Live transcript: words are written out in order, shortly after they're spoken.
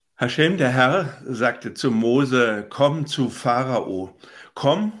Hashem, der Herr, sagte zu Mose, komm zu Pharao.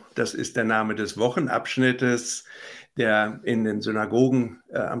 Komm, das ist der Name des Wochenabschnittes, der in den Synagogen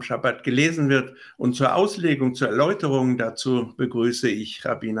am Schabbat gelesen wird. Und zur Auslegung, zur Erläuterung dazu begrüße ich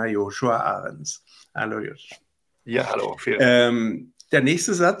Rabbiner Joshua Ahrens. Hallo Joshua. Ja, hallo, vielen Dank. Der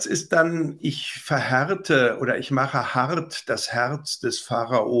nächste Satz ist dann, ich verhärte oder ich mache hart das Herz des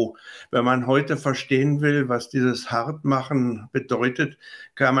Pharao. Wenn man heute verstehen will, was dieses Hartmachen bedeutet,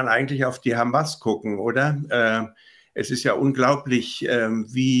 kann man eigentlich auf die Hamas gucken, oder? Es ist ja unglaublich,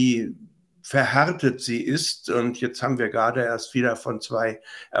 wie verhärtet sie ist. Und jetzt haben wir gerade erst wieder von 2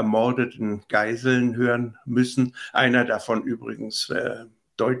 ermordeten Geiseln hören müssen. Einer davon übrigens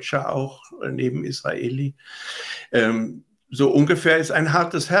Deutscher auch, neben Israeli. So ungefähr ist ein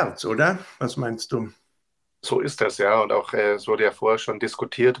hartes Herz, oder? Was meinst du? So ist das, ja. Und auch, es wurde ja vorher schon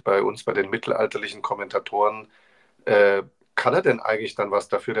diskutiert bei uns, bei den mittelalterlichen Kommentatoren. Äh, Kann er denn eigentlich dann was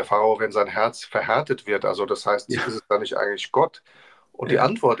dafür, der Pharao, wenn sein Herz verhärtet wird? Also das heißt, Ja, ist es dann nicht eigentlich Gott? Und die ja,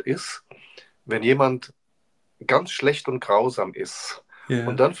 Antwort ist, wenn jemand ganz schlecht und grausam ist und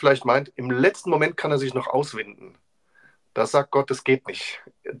ja. dann vielleicht meint, im letzten Moment kann er sich noch auswinden, da sagt Gott, das geht nicht.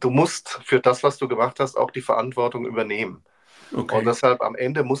 Du musst für das, was du gemacht hast, auch die Verantwortung übernehmen. Und Okay. deshalb am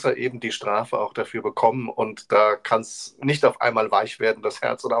Ende muss er eben die Strafe auch dafür bekommen. Und da kann es nicht auf einmal weich werden, das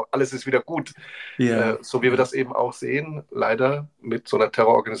Herz, oder alles ist wieder gut. Ja, So wie wir ja, das eben auch sehen, leider mit so einer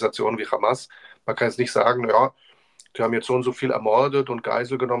Terrororganisation wie Hamas. Man kann jetzt nicht sagen, ja, die haben jetzt so und so viel ermordet und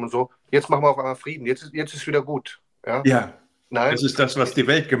Geisel genommen und so. Jetzt machen wir auf einmal Frieden. Jetzt ist wieder gut. Ja? ja. Das Nein, ist das, was die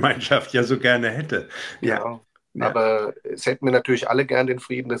Weltgemeinschaft ja so gerne hätte. Ja, ja. ja, Aber es hätten wir natürlich alle gern den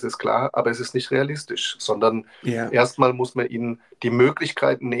Frieden, das ist klar, aber es ist nicht realistisch, sondern ja. erstmal muss man ihnen die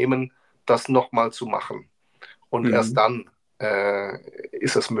Möglichkeit nehmen, das nochmal zu machen. Und erst Mhm. dann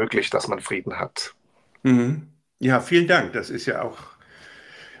ist es möglich, dass man Frieden hat. Mhm. Ja, vielen Dank. Das ist ja auch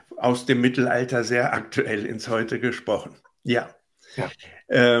aus dem Mittelalter sehr aktuell ins Heute gesprochen. Ja. Ja.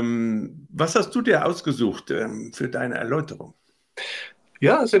 Was hast du dir ausgesucht für deine Erläuterung?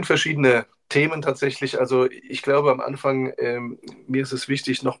 Ja, es sind verschiedene Themen tatsächlich. Also ich glaube am Anfang, mir ist es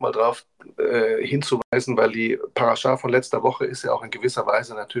wichtig, nochmal darauf hinzuweisen, weil die Parascha von letzter Woche ist ja auch in gewisser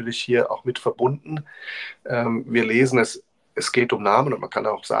Weise natürlich hier auch mit verbunden. Wir lesen es, es geht um Namen und man kann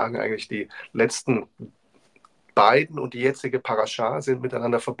auch sagen, eigentlich die letzten beiden und die jetzige Parascha sind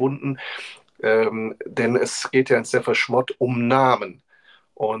miteinander verbunden, denn es geht ja in Sefer Shmot um Namen.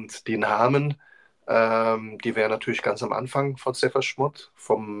 Und die Namen, die werden natürlich ganz am Anfang von Sefer Shmot,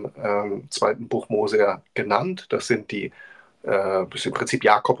 vom zweiten Buch Mose ja genannt. Das ist im Prinzip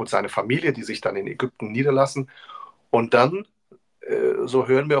Jakob und seine Familie, die sich dann in Ägypten niederlassen. Und dann, so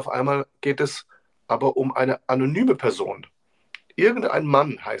hören wir auf einmal, geht es aber um eine anonyme Person. Irgendein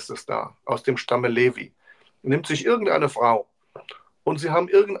Mann, heißt es da, aus dem Stamme Levi, nimmt sich irgendeine Frau und sie haben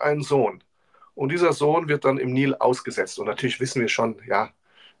irgendeinen Sohn. Und dieser Sohn wird dann im Nil ausgesetzt. Und natürlich wissen wir schon, ja,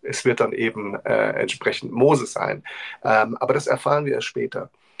 es wird dann eben entsprechend Moses sein. Aber das erfahren wir erst später.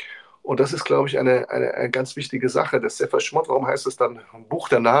 Und das ist, glaube ich, eine ganz wichtige Sache. Das Sefer Shmot, warum heißt es dann Buch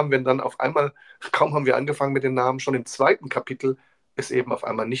der Namen, wenn dann auf einmal, kaum haben wir angefangen mit den Namen, schon im zweiten Kapitel es eben auf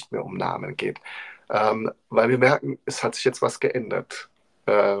einmal nicht mehr um Namen geht. Weil wir merken, es hat sich jetzt was geändert.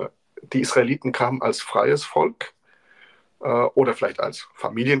 Äh, Die Israeliten kamen als freies Volk oder vielleicht als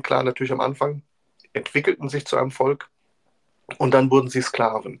Familienclan natürlich am Anfang, entwickelten sich zu einem Volk und dann wurden sie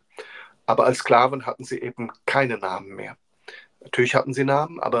Sklaven. Aber als Sklaven hatten sie eben keine Namen mehr. Natürlich hatten sie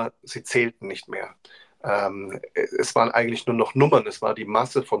Namen, aber sie zählten nicht mehr. Es waren eigentlich nur noch Nummern. Es war die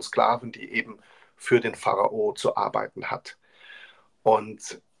Masse von Sklaven, die eben für den Pharao zu arbeiten hat.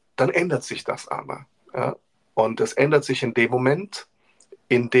 Und dann ändert sich das aber. Ja? Und es ändert sich in dem Moment,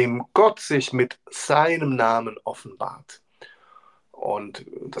 in dem Gott sich mit seinem Namen offenbart. Und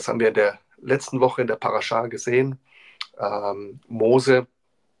das haben wir in der letzten Woche in der Parascha gesehen. Mose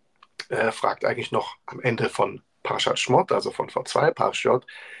fragt eigentlich noch am Ende von Parashat Shmot, also von vor 2 Parashot,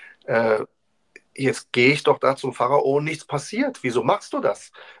 äh, jetzt gehe ich doch da zum Pharao, nichts passiert. Wieso machst du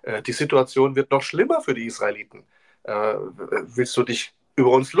das? Die Situation wird noch schlimmer für die Israeliten. Willst du dich über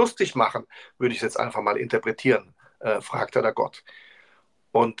uns lustig machen? Würde ich jetzt einfach mal interpretieren, fragt er da Gott.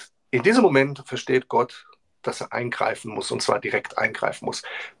 Und in diesem Moment versteht Gott, dass er eingreifen muss, und zwar direkt eingreifen muss.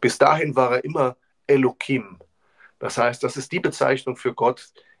 Bis dahin war er immer Elohim. Das heißt, das ist die Bezeichnung für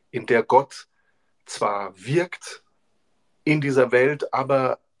Gott, in der Gott zwar wirkt in dieser Welt,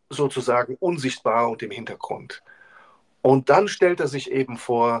 aber sozusagen unsichtbar und im Hintergrund. Und dann stellt er sich eben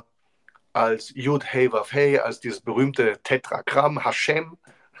vor als Yud Hey Vav Hey, als dieses berühmte Tetragramm, Hashem,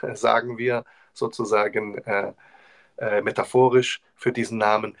 sagen wir sozusagen metaphorisch für diesen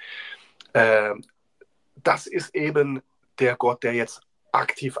Namen. Äh, Das ist eben der Gott, der jetzt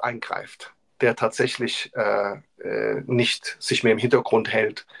aktiv eingreift, der tatsächlich nicht sich mehr im Hintergrund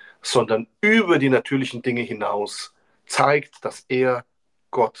hält, sondern über die natürlichen Dinge hinaus zeigt, dass er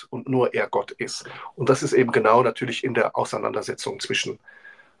Gott und nur er Gott ist. Und das ist eben genau natürlich in der Auseinandersetzung zwischen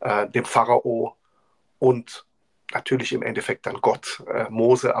dem Pharao und natürlich im Endeffekt dann Gott,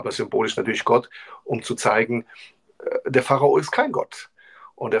 Mose, aber symbolisch natürlich Gott, um zu zeigen, der Pharao ist kein Gott.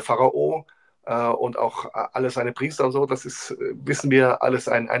 Und der Pharao und auch alle seine Priester und so, das ist, wissen wir, alles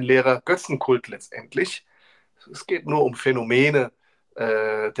ein leerer Götzenkult letztendlich. Es geht nur um Phänomene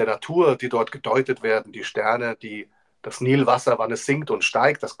der Natur, die dort gedeutet werden, die Sterne, das Nilwasser, wann es sinkt und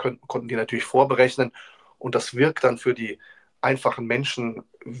steigt, das konnten die natürlich vorberechnen. Und das wirkt dann für die einfachen Menschen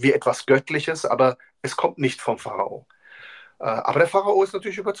wie etwas Göttliches, aber es kommt nicht vom Pharao. Aber der Pharao ist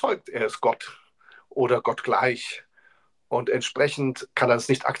natürlich überzeugt, er ist Gott oder Gott gleich. Und entsprechend kann er es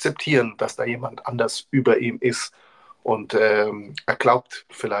nicht akzeptieren, dass da jemand anders über ihm ist. Und er glaubt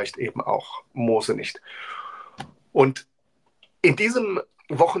vielleicht eben auch Mose nicht. Und in diesem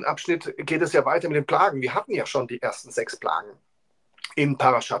Wochenabschnitt geht es ja weiter mit den Plagen. Wir hatten ja schon die ersten 6 Plagen in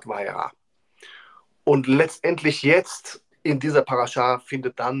Parashat Vayera. Und letztendlich jetzt in dieser Parascha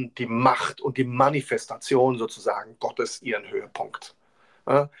findet dann die Macht und die Manifestation sozusagen Gottes ihren Höhepunkt.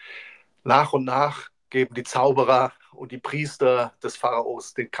 Ja? Nach und nach geben die Zauberer und die Priester des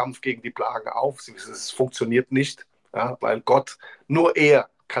Pharaos den Kampf gegen die Plagen auf. Sie wissen, es funktioniert nicht, ja, weil Gott, nur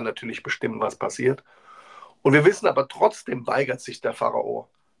er kann natürlich bestimmen, was passiert. Und wir wissen aber trotzdem weigert sich der Pharao,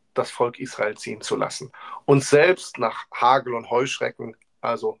 das Volk Israel ziehen zu lassen. Und selbst nach Hagel und Heuschrecken,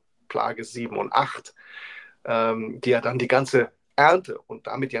 also Plage 7 und 8, die ja dann die ganze Ernte und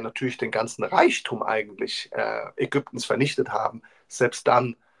damit ja natürlich den ganzen Reichtum eigentlich Ägyptens vernichtet haben, selbst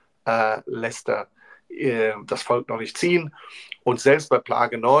dann lässt er das Volk noch nicht ziehen. Und selbst bei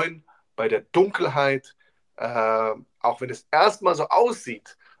Plage 9, bei der Dunkelheit, auch wenn es erstmal so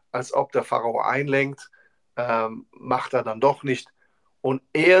aussieht, als ob der Pharao einlenkt, macht er dann doch nicht. Und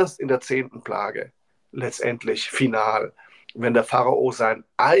erst in der 10. Plage, letztendlich final, wenn der Pharao seinen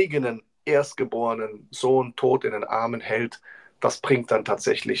eigenen erstgeborenen Sohn tot in den Armen hält, das bringt dann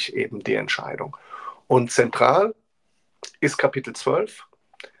tatsächlich eben die Entscheidung. Und zentral ist Kapitel 12,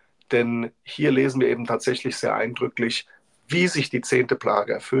 denn hier lesen wir eben tatsächlich sehr eindrücklich, wie sich die 10.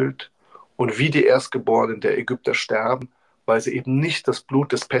 Plage erfüllt und wie die Erstgeborenen der Ägypter sterben, weil sie eben nicht das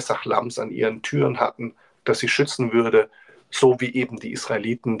Blut des Pessachlamms an ihren Türen hatten, das sie schützen würde, so wie eben die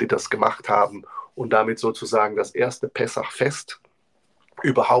Israeliten, die das gemacht haben und damit sozusagen das erste Pessachfest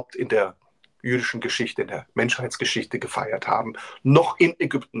überhaupt in der jüdischen Geschichte, in der Menschheitsgeschichte gefeiert haben, noch in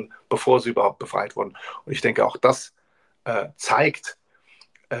Ägypten, bevor sie überhaupt befreit wurden. Und ich denke, auch das zeigt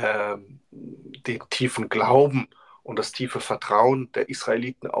den tiefen Glauben und das tiefe Vertrauen der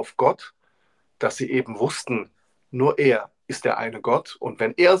Israeliten auf Gott, dass sie eben wussten, nur er ist der eine Gott. Und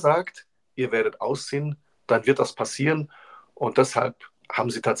wenn er sagt, ihr werdet ausziehen, dann wird das passieren. Und deshalb haben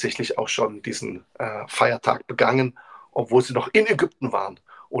sie tatsächlich auch schon diesen Feiertag begangen, obwohl sie noch in Ägypten waren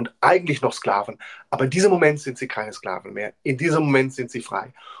und eigentlich noch Sklaven. Aber in diesem Moment sind sie keine Sklaven mehr. In diesem Moment sind sie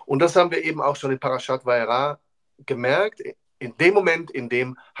frei. Und das haben wir eben auch schon in Parashat Vayera gemerkt. In dem Moment, in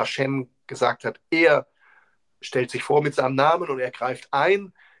dem Hashem gesagt hat, er stellt sich vor mit seinem Namen und er greift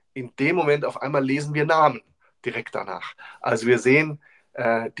ein, in dem Moment auf einmal lesen wir Namen direkt danach. Also wir sehen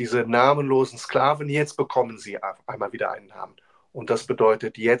diese namenlosen Sklaven, jetzt bekommen sie auf einmal wieder einen Namen. Und das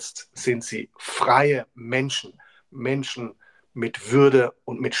bedeutet, jetzt sind sie freie Menschen, Menschen mit Würde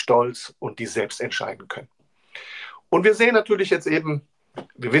und mit Stolz und die selbst entscheiden können. Und wir sehen natürlich jetzt eben,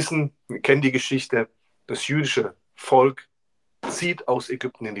 wir wissen, wir kennen die Geschichte, das jüdische Volk zieht aus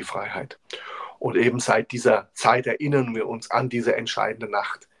Ägypten in die Freiheit. Und eben seit dieser Zeit erinnern wir uns an diese entscheidende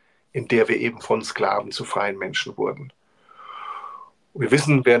Nacht, in der wir eben von Sklaven zu freien Menschen wurden. Wir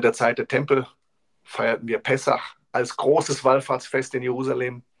wissen, während der Zeit der Tempel feierten wir Pessach als großes Wallfahrtsfest in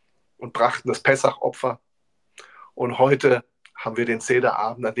Jerusalem und brachten das Pessachopfer. Und heute haben wir den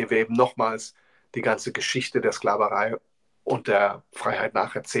Sederabend, an dem wir eben nochmals die ganze Geschichte der Sklaverei und der Freiheit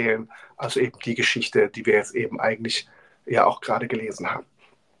nacherzählen. Also eben die Geschichte, die wir jetzt eben eigentlich ja auch gerade gelesen haben.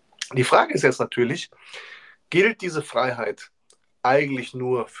 Die Frage ist jetzt natürlich, gilt diese Freiheit eigentlich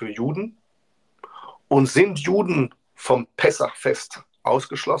nur für Juden? Und sind Juden vom Pessachfest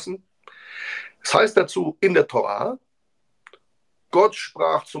ausgeschlossen? Es heißt dazu in der Torah, Gott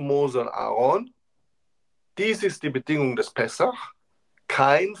sprach zu Mose und Aaron, dies ist die Bedingung des Pessach,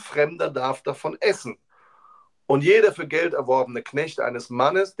 kein Fremder darf davon essen. Und jeder für Geld erworbene Knecht eines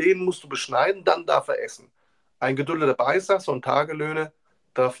Mannes, den musst du beschneiden, dann darf er essen. Ein geduldeter Beisach, so ein Tagelöhner,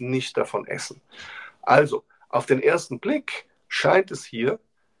 darf nicht davon essen. Also, auf den ersten Blick scheint es hier,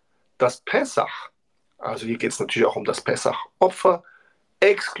 dass Pessach, also hier geht es natürlich auch um das Pessachopfer,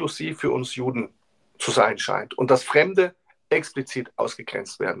 exklusiv für uns Juden zu sein scheint und dass Fremde explizit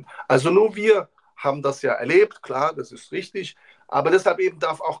ausgegrenzt werden. Also nur wir haben das ja erlebt, klar, das ist richtig, aber deshalb eben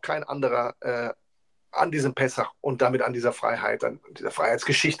darf auch kein anderer an diesem Pessach und damit an dieser Freiheit, an dieser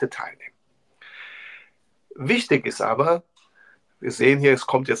Freiheitsgeschichte teilnehmen. Wichtig ist aber, wir sehen hier, es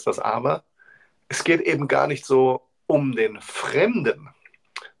kommt jetzt das Aber, es geht eben gar nicht so um den Fremden,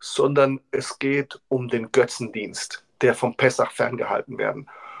 sondern es geht um den Götzendienst, der vom Pessach ferngehalten werden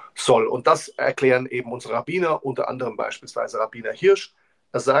soll. Und das erklären eben unsere Rabbiner, unter anderem beispielsweise Rabbiner Hirsch.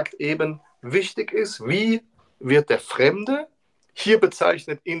 Er sagt eben, wichtig ist, wie wird der Fremde hier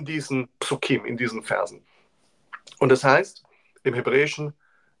bezeichnet in diesen Psukim, in diesen Versen. Und das heißt im Hebräischen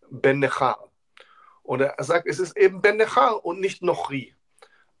Ben Nechar. Und er sagt, es ist eben Ben Nechar und nicht Nochri.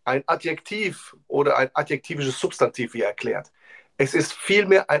 Ein Adjektiv oder ein adjektivisches Substantiv, wie er erklärt. Es ist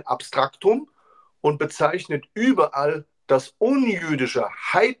vielmehr ein Abstraktum und bezeichnet überall das unjüdische,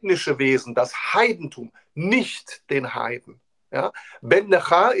 heidnische Wesen, das Heidentum, nicht den Heiden. Ja? Ben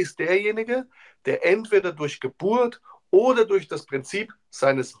Nechar ist derjenige, der entweder durch Geburt oder durch das Prinzip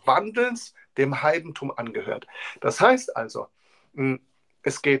seines Wandelns dem Heidentum angehört. Das heißt also,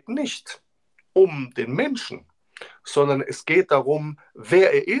 es geht nicht um den Menschen, sondern es geht darum,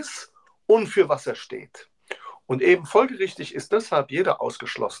 wer er ist und für was er steht. Und eben folgerichtig ist deshalb jeder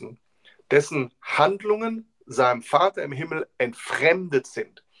ausgeschlossen, dessen Handlungen seinem Vater im Himmel entfremdet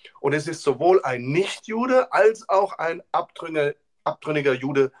sind. Und es ist sowohl ein Nichtjude als auch ein abtrünniger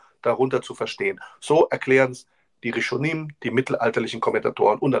Jude darunter zu verstehen. So erklären es die Rishonim, die mittelalterlichen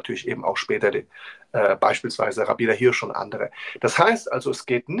Kommentatoren und natürlich eben auch später beispielsweise Rabbiner Hirsch und andere. Das heißt also, es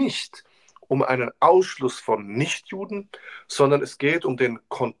geht nicht um einen Ausschluss von Nichtjuden, sondern es geht um den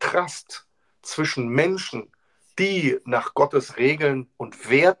Kontrast zwischen Menschen, die nach Gottes Regeln und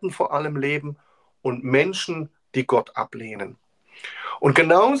Werten vor allem leben und Menschen, die Gott ablehnen. Und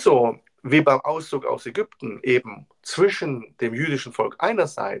genauso wie beim Auszug aus Ägypten eben zwischen dem jüdischen Volk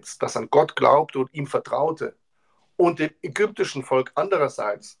einerseits, das an Gott glaubte und ihm vertraute, und dem ägyptischen Volk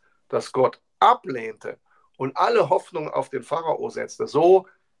andererseits, das Gott ablehnte und alle Hoffnung auf den Pharao setzte, so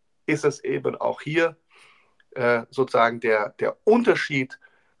ist es eben auch hier sozusagen der Unterschied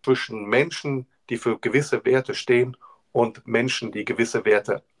zwischen Menschen, die für gewisse Werte stehen und Menschen, die gewisse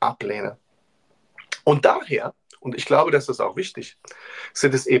Werte ablehnen. Und daher, und ich glaube, das ist auch wichtig,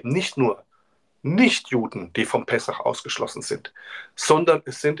 sind es eben nicht nur Nichtjuden, die vom Pessach ausgeschlossen sind, sondern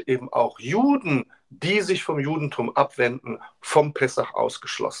es sind eben auch Juden, die sich vom Judentum abwenden, vom Pessach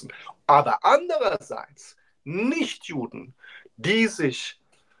ausgeschlossen. Aber andererseits Nichtjuden, die sich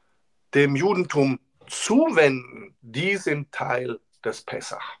dem Judentum zuwenden, die sind Teil des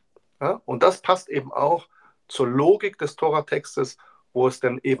Pessach. Ja? Und das passt eben auch zur Logik des Toratextes, wo es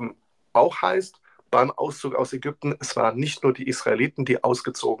dann eben auch heißt, beim Auszug aus Ägypten, es waren nicht nur die Israeliten, die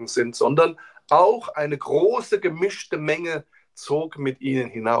ausgezogen sind, sondern auch eine große gemischte Menge zog mit ihnen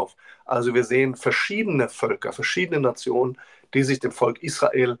hinauf. Also wir sehen verschiedene Völker, verschiedene Nationen, die sich dem Volk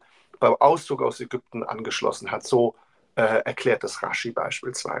Israel beim Auszug aus Ägypten angeschlossen hat. So erklärt das Rashi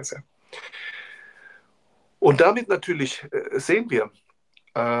beispielsweise. Und damit natürlich sehen wir,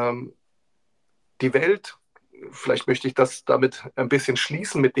 die Welt, vielleicht möchte ich das damit ein bisschen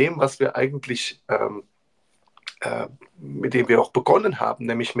schließen mit dem, was wir eigentlich, mit dem wir auch begonnen haben,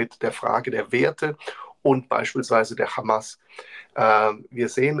 nämlich mit der Frage der Werte und beispielsweise der Hamas. Wir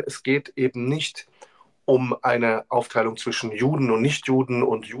sehen, es geht eben nicht um eine Aufteilung zwischen Juden und Nichtjuden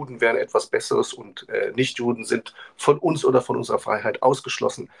und Juden wären etwas Besseres und Nichtjuden sind von uns oder von unserer Freiheit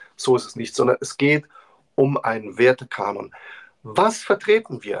ausgeschlossen. So ist es nicht, sondern es geht um einen Wertekanon. Was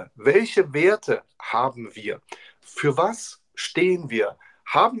vertreten wir? Welche Werte haben wir? Für was stehen wir?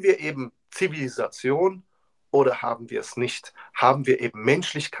 Haben wir eben Zivilisation oder haben wir es nicht? Haben wir eben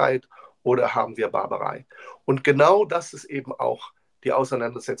Menschlichkeit oder haben wir Barbarei? Und genau das ist eben auch die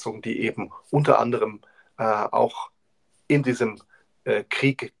Auseinandersetzung, die eben unter anderem auch in diesem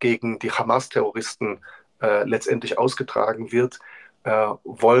Krieg gegen die Hamas-Terroristen letztendlich ausgetragen wird.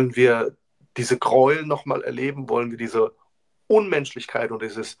 Wollen wir diese Gräuel nochmal erleben? Wollen wir diese Unmenschlichkeit und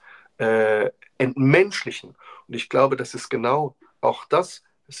dieses Entmenschlichen? Und ich glaube, das ist genau auch das,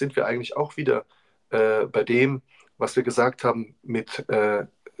 sind wir eigentlich auch wieder bei dem, was wir gesagt haben, mit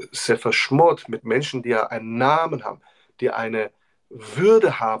Sefer Shmot, mit Menschen, die ja einen Namen haben, die eine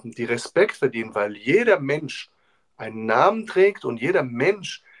Würde haben, die Respekt verdienen, weil jeder Mensch einen Namen trägt und jeder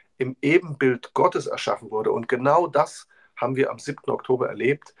Mensch im Ebenbild Gottes erschaffen wurde. Und genau das haben wir am 7. Oktober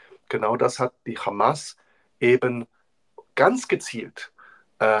erlebt. Genau das hat die Hamas eben ganz gezielt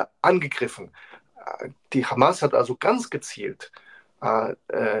angegriffen. Die Hamas hat also ganz gezielt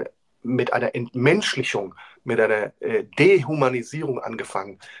mit einer Entmenschlichung, mit einer Dehumanisierung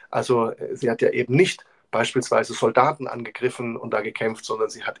angefangen. Also sie hat ja eben nicht beispielsweise Soldaten angegriffen und da gekämpft, sondern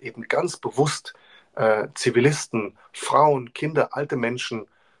sie hat eben ganz bewusst Zivilisten, Frauen, Kinder, alte Menschen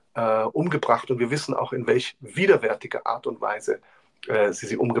umgebracht. Und wir wissen auch, in welch widerwärtige Art und Weise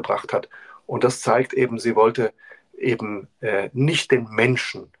sie umgebracht hat. Und das zeigt eben, sie wollte eben nicht den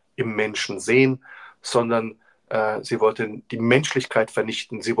Menschen im Menschen sehen, sondern sie wollte die Menschlichkeit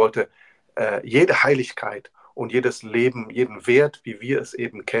vernichten. Sie wollte jede Heiligkeit und jedes Leben, jeden Wert, wie wir es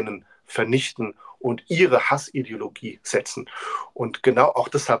eben kennen, vernichten und ihre Hassideologie setzen. Und genau auch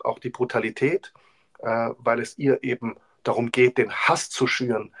deshalb auch die Brutalität, weil es ihr eben darum geht, den Hass zu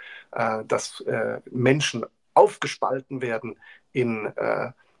schüren, dass Menschen aufgespalten werden in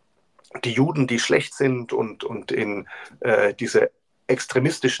die Juden, die schlecht sind und in diese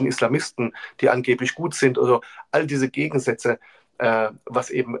extremistischen Islamisten, die angeblich gut sind. Also all diese Gegensätze, was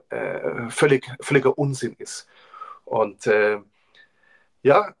eben völliger Unsinn ist. Und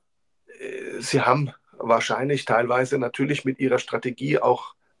ja, sie haben wahrscheinlich teilweise natürlich mit ihrer Strategie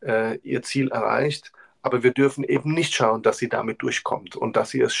auch ihr Ziel erreicht. Aber wir dürfen eben nicht schauen, dass sie damit durchkommt und dass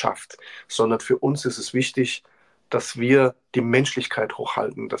sie es schafft, sondern für uns ist es wichtig, dass wir die Menschlichkeit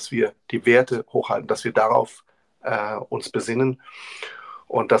hochhalten, dass wir die Werte hochhalten, dass wir darauf uns besinnen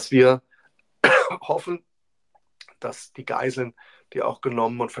und dass wir hoffen, dass die Geiseln, die auch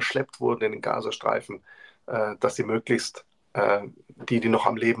genommen und verschleppt wurden in den Gazastreifen, dass sie möglichst die noch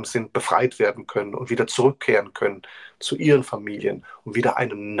am Leben sind, befreit werden können und wieder zurückkehren können zu ihren Familien und wieder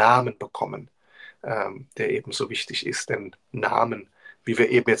einen Namen bekommen, der eben so wichtig ist. Denn Namen, wie wir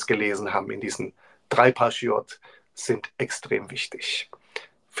eben jetzt gelesen haben in diesen 3 Pashiot, sind extrem wichtig.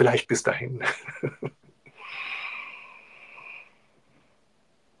 Vielleicht bis dahin.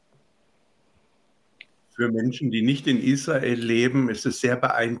 Für Menschen, die nicht in Israel leben, ist es sehr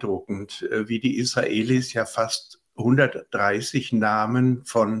beeindruckend, wie die Israelis ja fast 130 Namen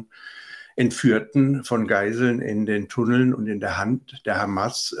von Entführten, von Geiseln in den Tunneln und in der Hand der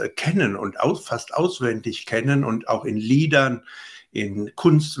Hamas kennen und fast auswendig kennen. Und auch in Liedern, in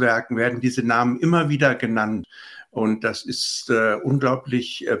Kunstwerken werden diese Namen immer wieder genannt. Und das ist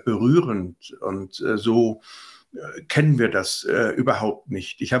unglaublich berührend. Und so kennen wir das überhaupt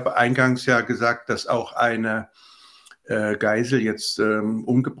nicht. Ich habe eingangs ja gesagt, dass auch eine Geisel jetzt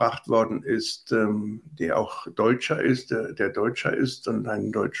umgebracht worden ist, der auch Deutscher ist, der Deutscher ist und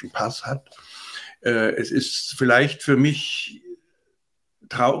einen deutschen Pass hat. Es ist vielleicht für mich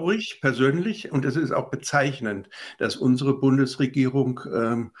traurig persönlich und es ist auch bezeichnend, dass unsere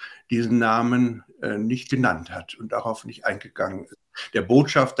Bundesregierung diesen Namen nicht genannt hat und darauf nicht eingegangen ist. Der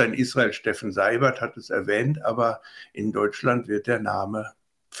Botschafter in Israel, Steffen Seibert, hat es erwähnt, aber in Deutschland wird der Name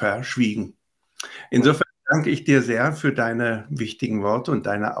verschwiegen. Insofern danke ich dir sehr für deine wichtigen Worte und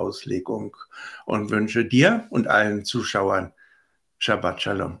deine Auslegung und wünsche dir und allen Zuschauern Shabbat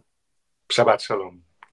Shalom. Shabbat Shalom.